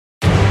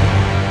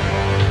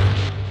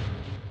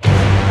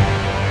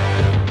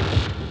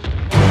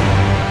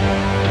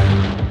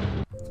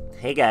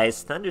Hey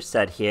guys,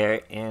 Thunderstud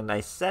here, and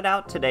I set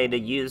out today to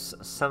use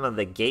some of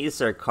the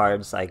Gazer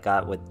cards I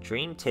got with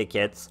Dream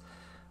Tickets,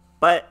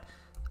 but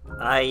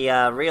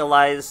I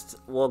realized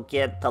we'll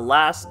get the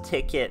last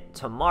ticket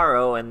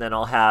tomorrow, and then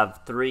I'll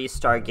have 3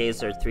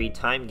 Stargazer, 3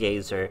 Time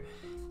Gazer,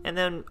 and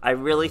then I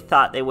really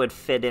thought they would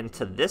fit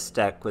into this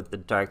deck with the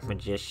Dark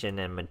Magician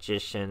and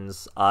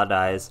Magician's Odd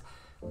Eyes,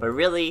 but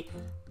really,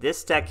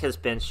 this deck has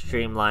been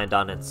streamlined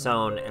on its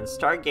own, and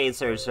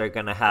Stargazers are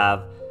going to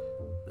have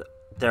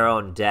their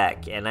own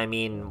deck. And I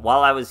mean,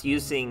 while I was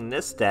using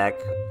this deck,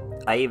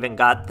 I even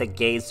got the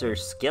Gazer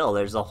skill.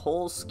 There's a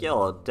whole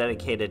skill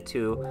dedicated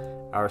to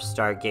our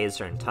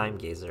Stargazer and Time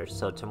Gazer.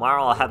 So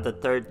tomorrow I'll have the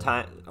 3rd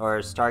time or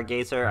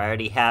Stargazer. I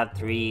already have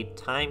 3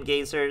 Time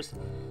Gazers.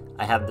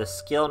 I have the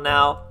skill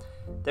now.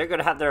 They're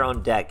gonna have their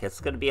own deck.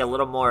 It's gonna be a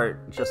little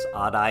more just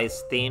Odd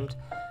Eyes themed.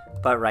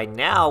 But right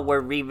now,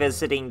 we're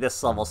revisiting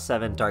this level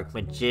 7 Dark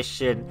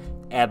Magician,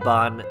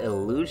 Ebon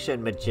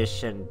Illusion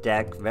Magician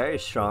deck. Very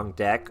strong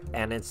deck,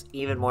 and it's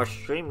even more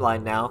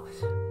streamlined now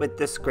with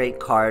this great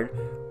card,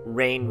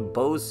 Rain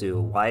Bozu.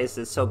 Why is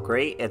it so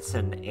great? It's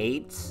an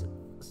 8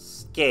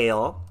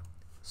 scale,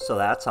 so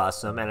that's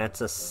awesome, and it's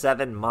a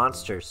 7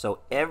 monster. So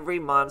every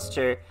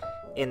monster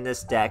in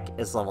this deck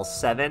is level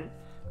 7.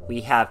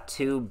 We have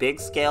 2 big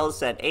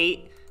scales at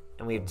 8,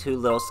 and we have 2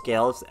 little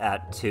scales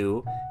at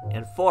 2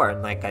 and 4,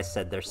 and like I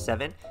said, there's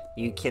 7.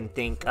 You can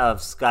think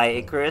of Sky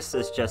Icarus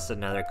as just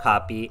another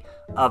copy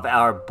of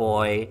our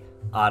boy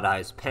Odd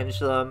Eyes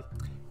Pendulum,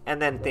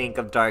 and then think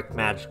of Dark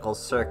Magical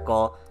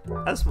Circle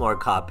as more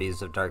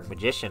copies of Dark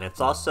Magician.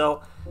 It's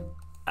also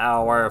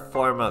our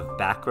form of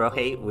back row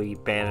hate. We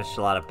banished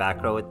a lot of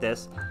back row with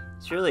this.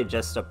 It's really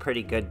just a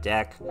pretty good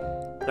deck.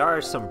 There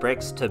are some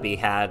bricks to be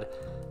had,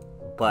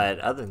 but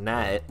other than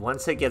that,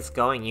 once it gets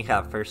going, you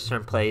have first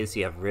turn plays,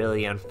 you have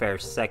really unfair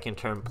second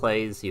turn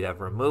plays, you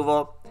have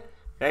removal.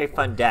 Very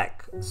fun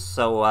deck.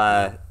 So,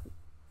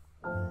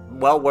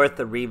 well worth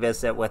the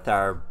revisit with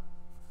our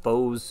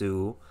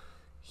Bozu.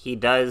 He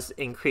does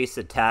increase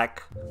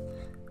attack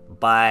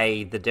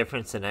by the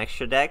difference in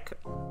extra deck.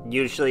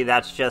 Usually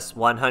that's just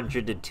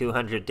 100 to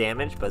 200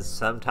 damage, but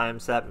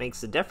sometimes that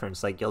makes a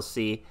difference, like you'll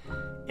see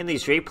in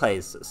these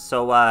replays.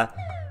 So,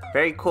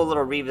 very cool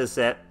little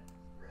revisit.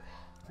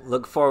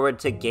 Look forward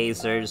to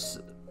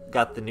Gazers.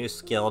 Got the new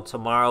skill.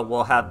 Tomorrow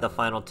we'll have the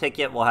final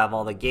ticket. We'll have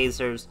all the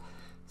Gazers.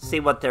 See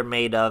what they're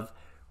made of.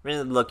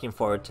 Really looking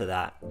forward to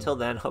that. Till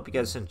then, hope you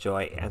guys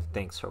enjoy, and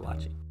thanks for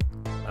watching.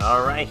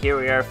 Alright, here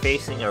we are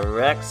facing a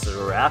Rex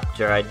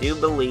Raptor. I do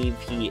believe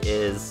he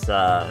is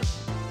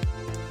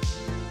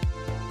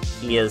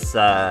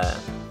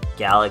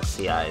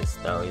Galaxy Eyes,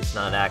 though. He's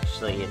not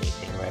actually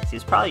anything Rex.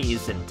 He's probably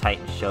using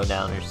Titan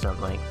Showdown or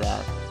something like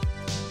that.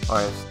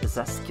 Or is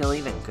that skill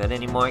even good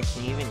anymore?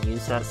 Can you even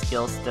use that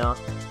skill still?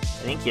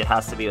 I think it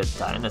has to be with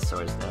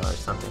dinosaurs now or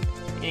something.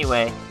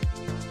 Anyway,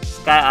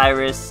 Sky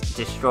Iris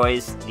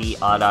destroys the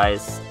Odd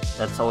Eyes.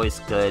 That's always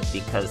good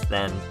because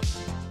then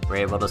we're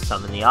able to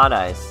summon the Odd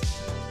Eyes.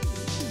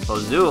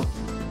 Bozu.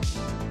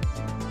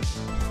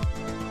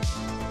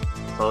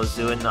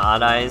 Bozu and the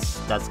Odd Eyes.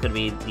 That's going to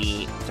be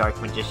the Dark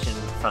Magician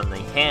from the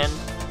hand,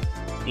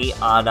 the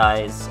Odd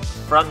Eyes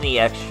from the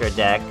extra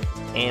deck,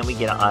 and we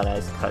get an Odd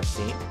Eyes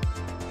cutscene.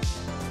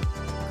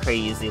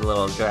 Crazy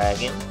little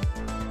dragon.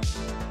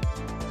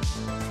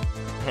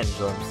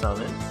 Pendulum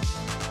summons.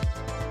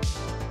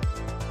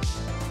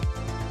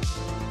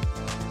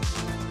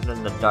 And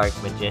then the Dark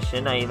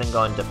Magician. I even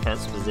go in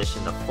defense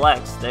position to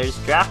flex. There's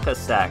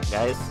Dracosac,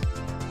 guys.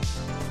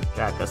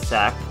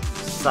 Dracosac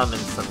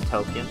summons some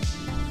tokens.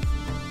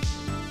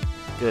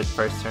 Good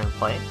first turn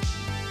play.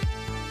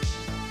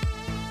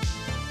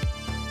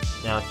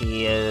 Now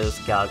he is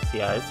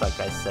Galaxy Eyes, like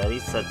I said. He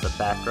sets a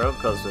back row,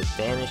 goes with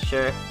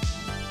Vanisher.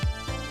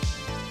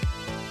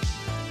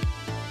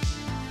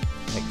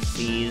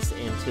 Exceeds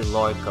into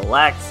Lord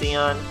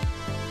Galaxion.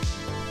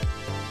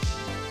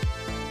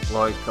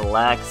 Lord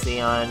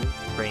Galaxion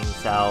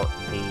brings out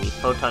the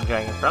Photon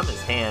Dragon from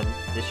his hand,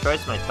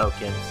 destroys my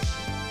tokens.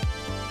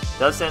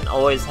 Doesn't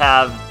always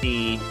have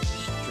the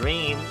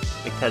stream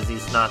because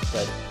he's not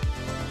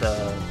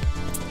the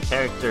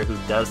character who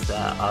does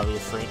that,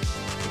 obviously.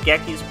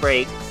 Geki's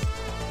breaks.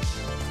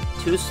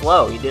 Too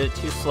slow. He did it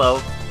too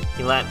slow.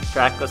 He let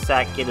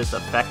Dracosac get his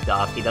effect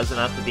off. He doesn't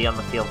have to be on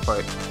the field for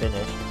it to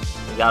finish.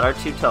 We got our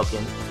 2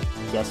 tokens.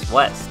 Guess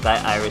what? Sky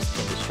Iris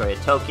can destroy a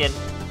token.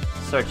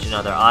 Search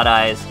another Odd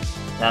Eyes.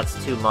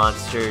 That's 2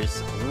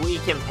 monsters. We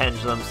can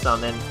Pendulum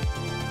summon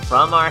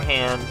from our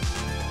hand.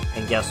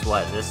 And guess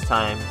what? This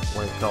time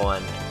we're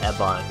going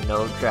Ebon.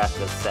 No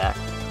Dracosac.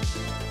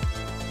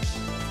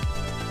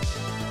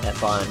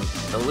 Ebon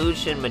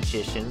Illusion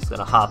Magician's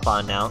gonna hop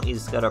on now.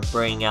 He's gonna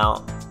bring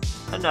out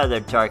another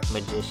Dark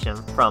Magician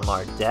from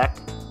our deck.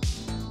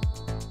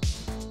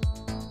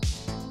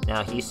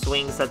 Now he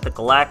swings at the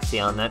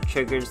Galaxion. That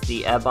triggers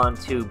the Ebon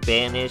to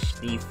banish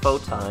the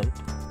Photon.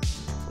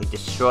 We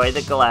destroy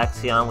the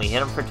Galaxion. We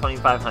hit him for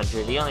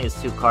 2,500. He only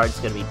has 2 cards. It's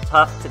going to be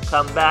tough to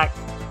come back.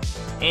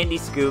 And he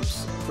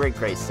scoops.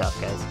 Great stuff,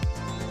 guys.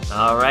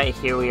 Alright,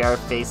 here we are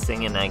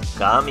facing an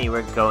Agami.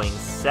 We're going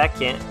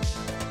second.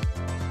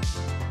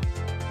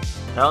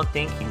 I don't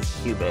think he's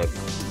cubic.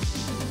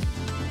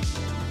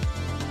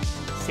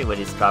 Let's see what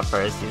he's got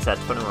first. He's at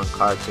 21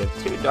 cards. We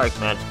have 2 dark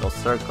magical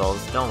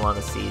circles. Don't want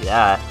to see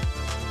that.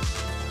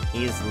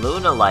 He's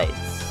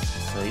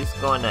Lunalights. So he's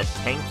going to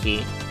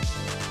Tenki.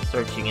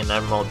 Searching an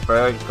Emerald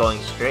Bird. Going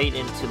straight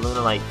into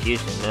Lunalight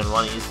Fusion. Then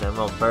want to use the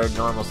Emerald Bird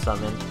normal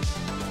summon.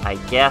 I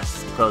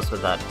guess goes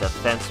with a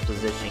defense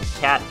position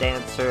Cat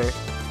Dancer.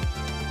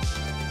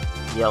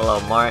 Yellow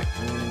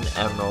Martin,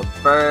 Emerald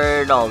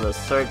Bird, all the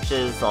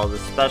searches, all the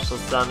special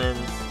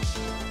summons.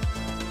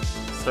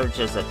 Search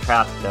is a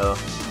trap though,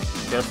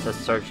 just a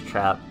search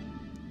trap.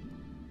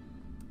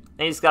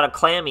 And he's got a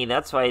Clammy,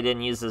 that's why he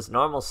didn't use his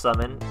normal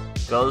summon.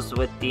 Goes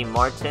with the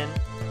Martin,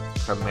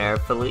 Chimera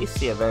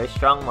Felicia, very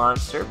strong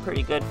monster,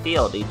 pretty good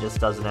field. He just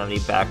doesn't have any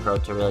back row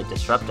to really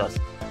disrupt us.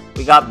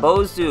 We got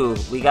Bozu,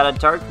 we got a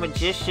Dark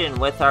Magician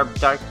with our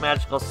Dark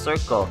Magical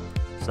Circle.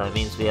 So that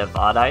means we have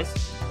Odd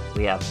Eyes,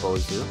 we have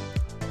Bozu.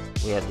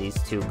 We have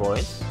these 2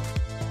 boys.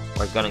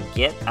 We're gonna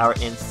get our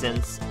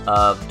instance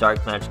of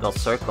Dark Magical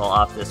Circle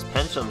off this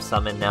Pendulum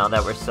summon now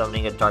that we're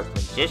summoning a Dark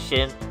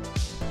Magician.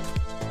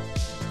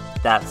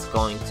 That's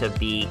going to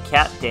be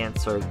Cat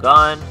Dancer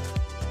gone.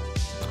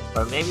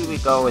 Or maybe we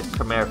go with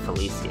Chimera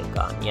Felicia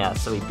gone. Yeah,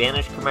 so we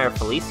banish Chimera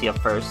Felicia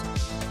first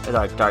with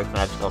our Dark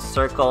Magical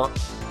Circle.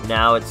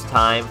 Now it's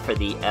time for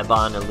the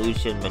Ebon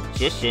Illusion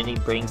Magician. He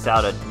brings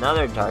out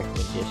another Dark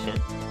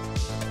Magician.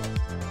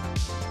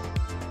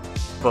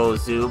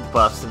 Bozu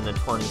buffs in the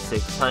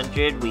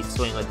 2600. We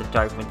swing with the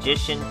Dark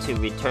Magician to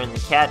return the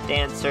Cat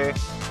Dancer.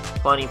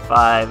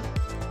 25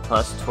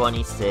 plus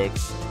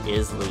 26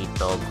 is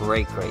lethal.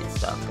 Great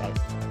stuff, guys.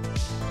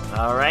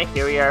 Alright,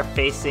 here we are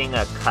facing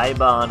a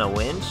Kaiba on a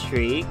win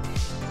streak.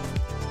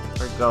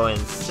 We're going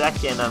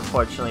second,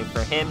 unfortunately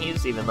for him. He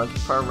was even looking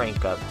for a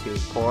rank up too.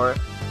 Poor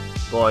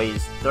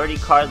boy's 30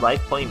 card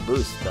life point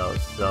boost though,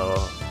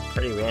 so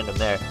pretty random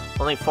there.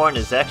 Only 4 in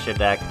his extra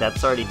deck.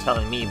 That's already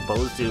telling me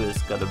Bozu is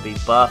going to be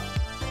buffed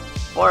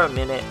for a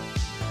minute.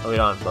 Oh, we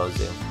don't have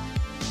Bozu.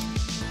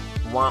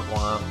 Womp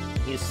womp.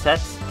 He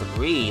sets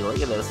 3. Look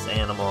at this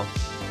animal.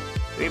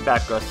 3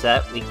 back row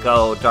set. We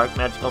go Dark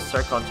Magical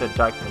Circle into a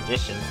Dark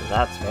Magician, so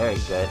that's very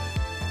good.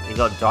 We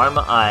go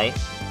Dharma Eye.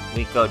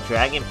 We go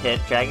Dragon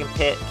Pit. Dragon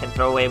Pit can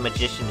throw away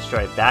Magician,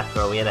 destroy back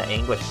row. We had an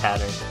Anguish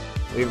pattern.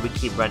 Weird we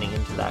keep running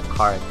into that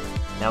card.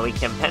 Now we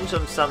can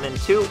Pendulum Summon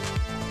 2.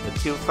 The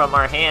 2 from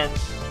our hand.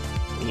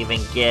 We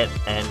even get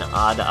an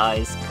Odd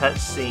Eyes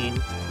cutscene.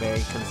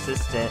 Very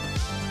consistent.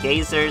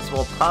 Gazers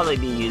will probably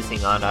be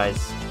using Odd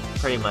Eyes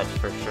pretty much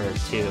for sure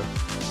too.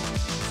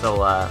 So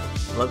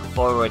look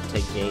forward to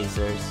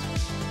Gazers.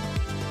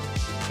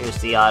 Here's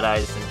the Odd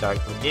Eyes and Dark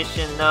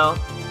Magician though.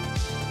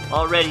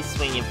 Already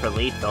swinging for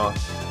lethal.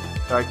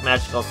 Dark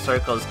Magical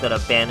Circle is gonna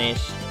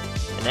banish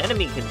an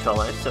enemy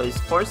controller, so he's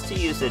forced to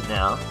use it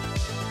now.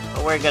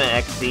 But we're gonna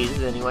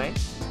X-Seize anyway.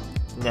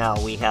 Now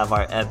we have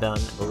our Ebon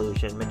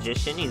Illusion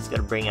Magician. He's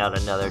gonna bring out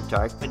another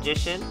Dark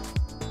Magician.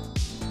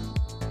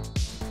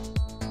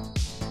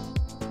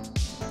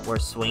 We're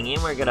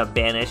swinging. We're gonna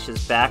banish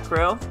his back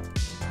row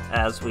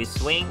as we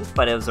swing,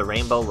 but it was a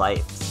Rainbow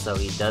Life, so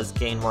he does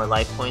gain more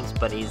life points,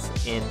 but he's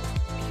in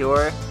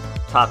pure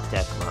top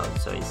deck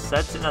mode. So he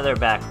sets another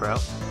back row.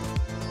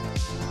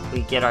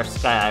 We get our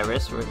Sky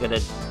Iris. We're gonna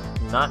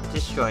not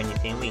destroy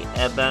anything. We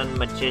Ebon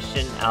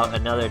Magician out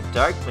another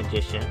Dark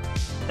Magician.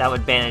 That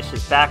would banish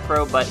his back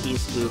row, but he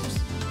scoops.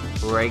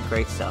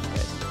 Great stuff,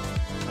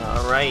 guys.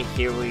 Alright,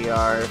 here we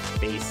are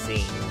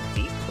facing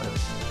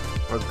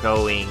Deepland. We're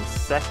going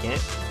second.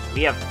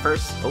 We have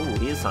first. Oh,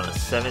 he's on a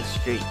 7th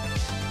streak.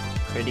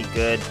 Pretty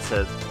good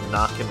to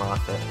knock him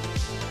off it.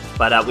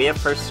 But we have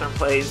first turn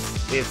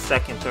plays. We have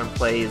second turn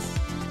plays.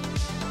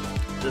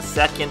 The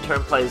second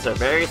turn plays are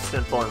very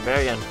simple and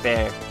very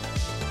unfair,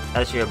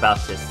 as you're about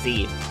to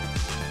see.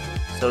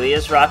 So he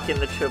is rocking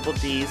the triple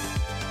Ds.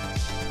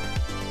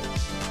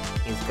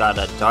 He's got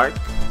a Dark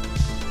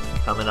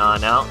coming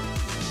on out.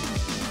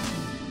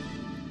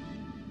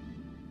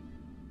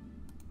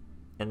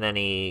 And then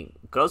he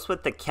goes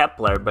with the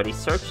Kepler, but he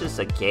searches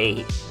a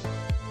Gate.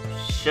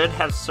 Should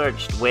have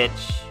searched Witch,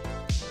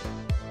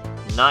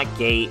 not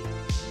Gate,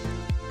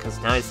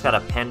 because now he's got a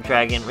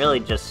Pendragon.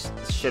 Really just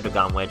should have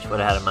gone Witch, would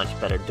have had a much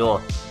better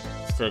duel,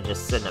 instead of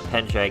just sitting a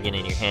Pendragon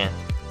in your hand.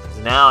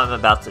 So now I'm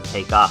about to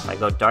take off. I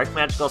go Dark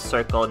Magical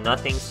Circle,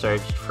 nothing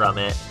searched from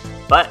it,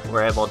 but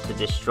we're able to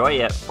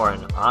destroy it for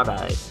an Odd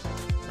Eyes.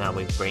 Now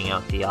we bring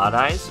out the Odd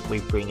Eyes, we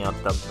bring out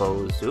the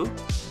Bozu.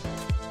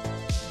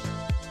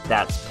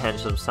 That's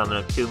Pendulum Summon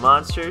of 2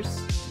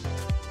 monsters.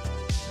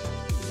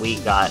 We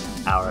got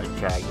our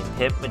Dragon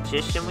Pit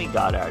Magician, we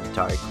got our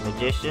Dark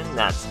Magician,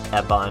 that's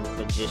Ebon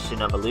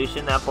Magician of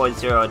Illusion. That boy's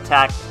 0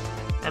 attack.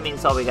 That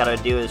means all we gotta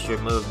do is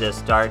remove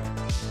this Dark,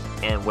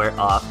 and we're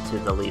off to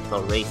the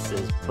lethal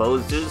races.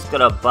 Bozu's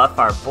gonna buff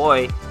our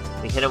boy.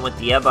 We hit him with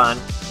the Ebon.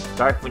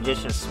 Dark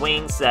Magician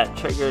swings, that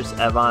triggers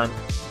Ebon.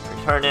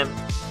 Return him,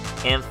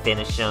 and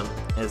finish him.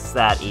 It's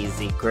that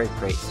easy. Great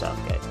stuff,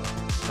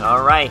 guys.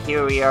 Alright,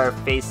 here we are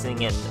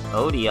facing an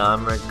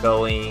Odeon. We're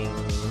going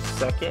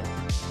second.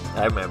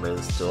 I remember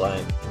this duel.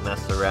 I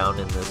mess around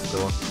in this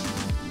duel.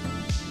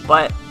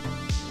 But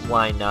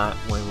why not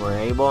when we're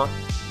able?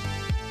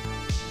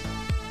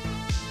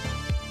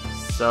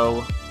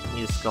 So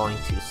he's going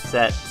to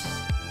set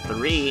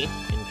 3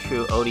 in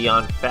true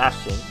Odeon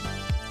fashion.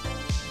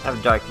 I have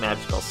a Dark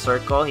Magical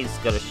Circle. He's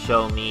going to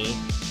show me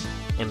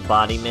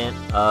embodiment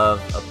of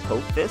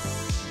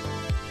Apophis.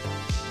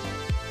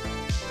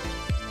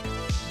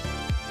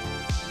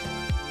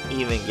 He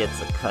even gets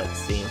a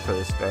cutscene for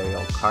this very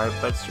old card,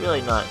 but it's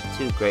really not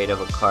too great of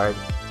a card.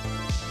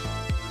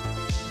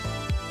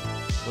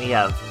 We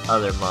have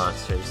other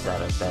monsters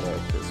that are better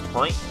at this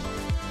point.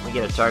 We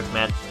get a Dark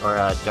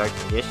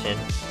Condition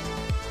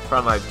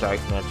from our Dark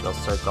Magical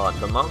Circle. At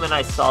the moment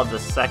I saw the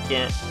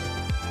second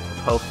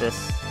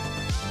Apophis,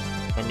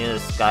 I knew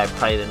this guy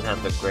probably didn't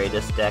have the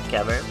greatest deck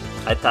ever.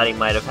 I thought he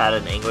might have had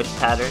an Anguish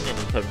pattern and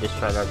he could have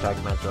destroyed our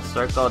Dark Magical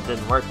Circle. It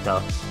didn't work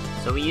though.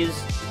 So we used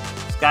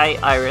Sky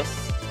Iris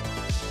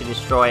to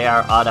destroy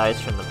our Odd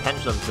Eyes from the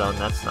Pendulum Zone.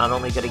 That's not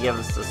only going to give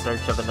us the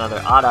search of another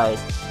Odd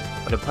Eyes,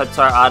 but it puts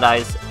our Odd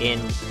Eyes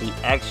in the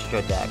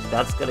extra deck.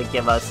 That's going to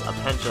give us a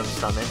Pendulum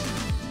Summon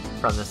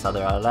from this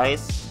other Odd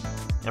Eyes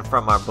and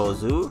from our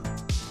Bozu.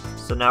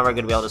 So now we're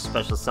going to be able to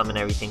special summon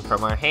everything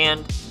from our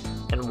hand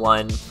and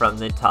 1 from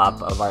the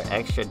top of our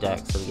extra deck.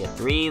 So we get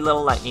 3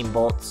 little lightning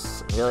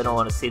bolts. I really don't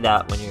want to see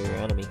that when you're your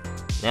enemy.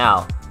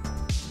 Now,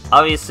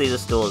 obviously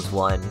this duel is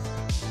won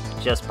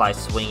just by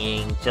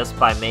swinging, just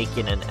by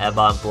making an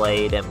Ebon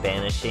blade and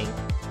banishing.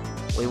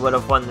 We would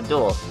have won the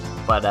duel.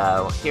 But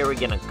here we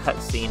get a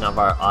cutscene of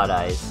our Odd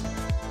Eyes.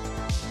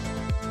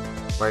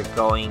 We're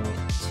going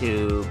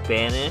to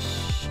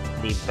banish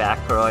the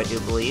back row, I do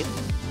believe.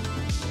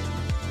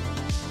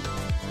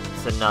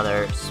 It's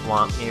another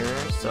Swamp Mirror,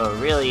 so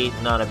really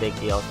not a big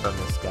deal from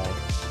this guy.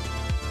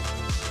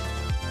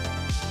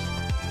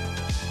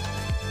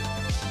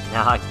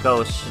 Now it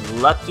goes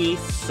lucky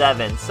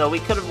 7. So we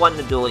could have won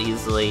the duel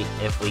easily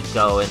if we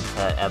go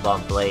into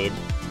Ebon Blade,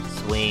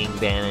 swing,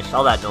 banish,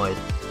 all that noise.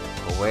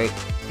 But we're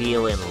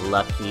feeling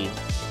lucky.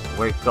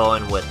 We're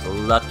going with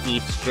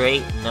lucky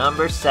straight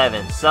number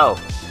 7. So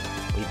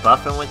we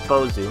buff him with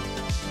Bozu.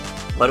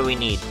 What do we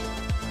need?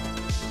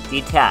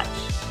 Detach.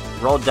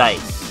 Roll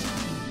dice.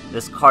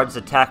 This card's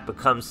attack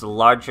becomes the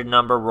larger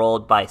number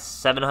rolled by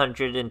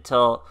 700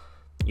 until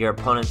your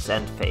opponent's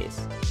end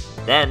phase.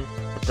 Then,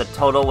 if the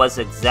total was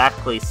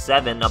exactly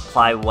 7,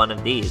 apply one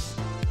of these.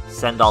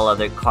 Send all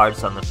other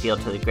cards on the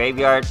field to the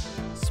graveyard,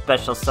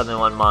 special summon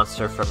 1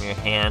 monster from your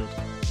hand,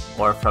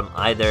 or from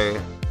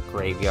either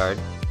graveyard,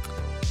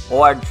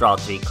 or draw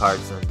 3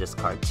 cards and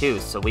discard 2.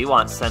 So we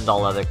want send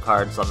all other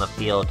cards on the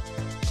field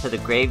to the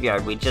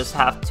graveyard. We just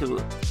have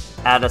to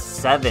add a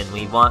 7.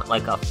 We want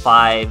like a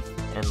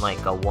 5 and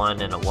like a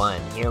 1 and a 1.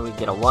 Here we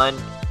get a 1,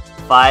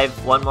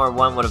 5, 1 more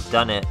 1 would have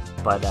done it,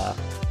 but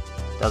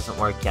doesn't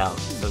work out.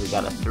 So we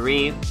got a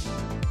 3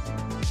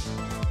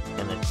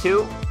 and a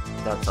 2.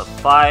 That's a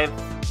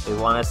 5. We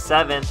want a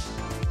 7.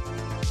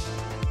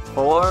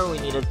 4. We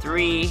need a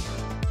 3.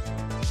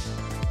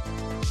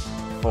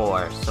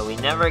 4. So we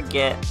never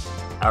get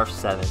our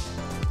 7.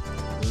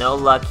 No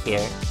luck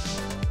here.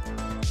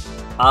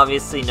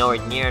 Obviously nowhere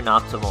near an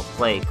optimal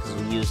play because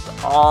we used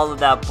all of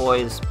that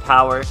boy's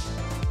power.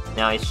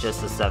 Now he's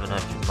just a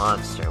 700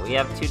 monster. We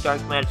have 2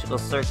 Dark Magical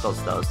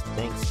Circles though,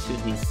 thanks to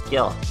the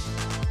skill.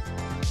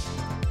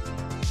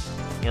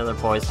 The other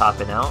boy's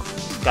hopping out.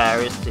 Sky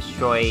Iris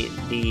destroy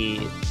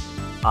the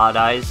Odd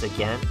Eyes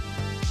again.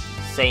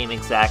 Same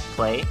exact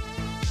play.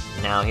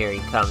 Now here he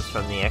comes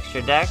from the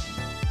extra deck.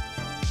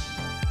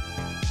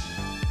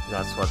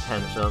 That's what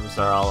pendulums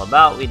are all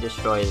about. We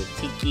destroy the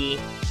Tiki.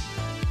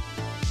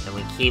 And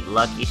we keep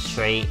Lucky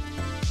straight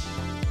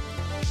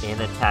in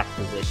attack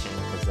position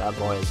because that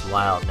boy is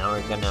wild. Now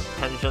we're gonna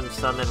Pendulum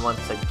Summon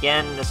once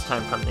again, this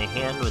time from the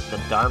hand with the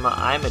Dharma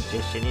Eye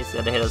Magician. He's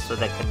gonna hit us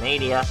with a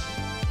Canadia.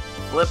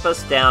 Flip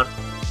us down.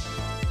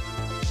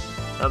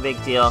 No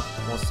big deal.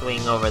 We'll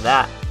swing over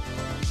that.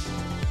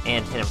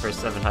 And hit him for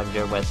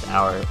 700 with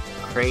our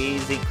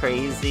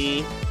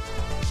crazy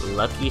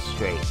Lucky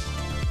straight.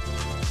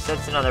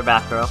 Sets another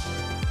back row.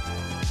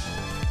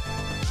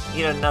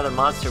 You know, another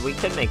monster. We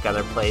could make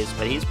other plays,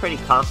 but he's pretty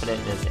confident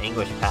in his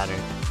Anguish pattern.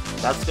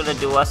 That's gonna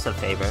do us a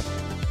favor.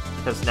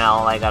 Because now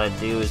all I gotta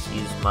do is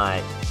use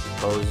my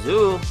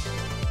Bozu.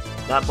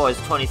 That boy's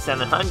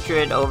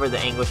 2700 over the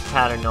Anguish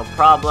pattern, no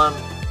problem.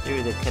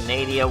 Through the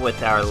Canadia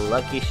with our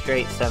Lucky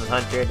straight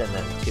 700 and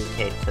then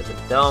 2k to the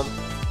dome.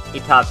 He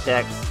top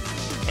decks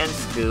and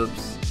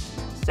scoops.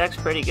 This deck's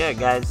pretty good,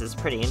 guys. It's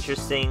pretty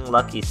interesting.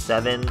 Lucky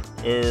 7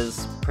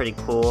 is pretty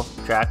cool.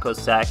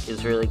 Dracosac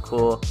is really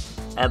cool.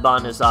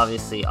 Ebon is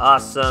obviously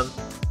awesome.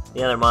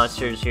 The other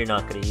monsters you're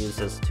not going to use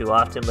this too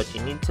often, but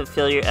you need to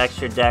fill your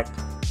extra deck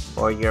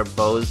or your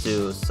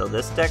Bozu. So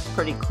this deck's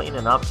pretty clean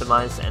and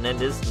optimized, and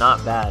it is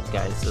not bad,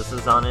 guys. This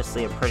is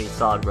honestly a pretty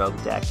solid rogue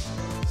deck.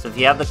 So if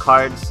you have the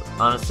cards,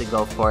 honestly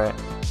go for it.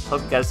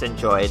 Hope you guys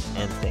enjoyed,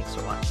 and thanks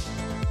for watching.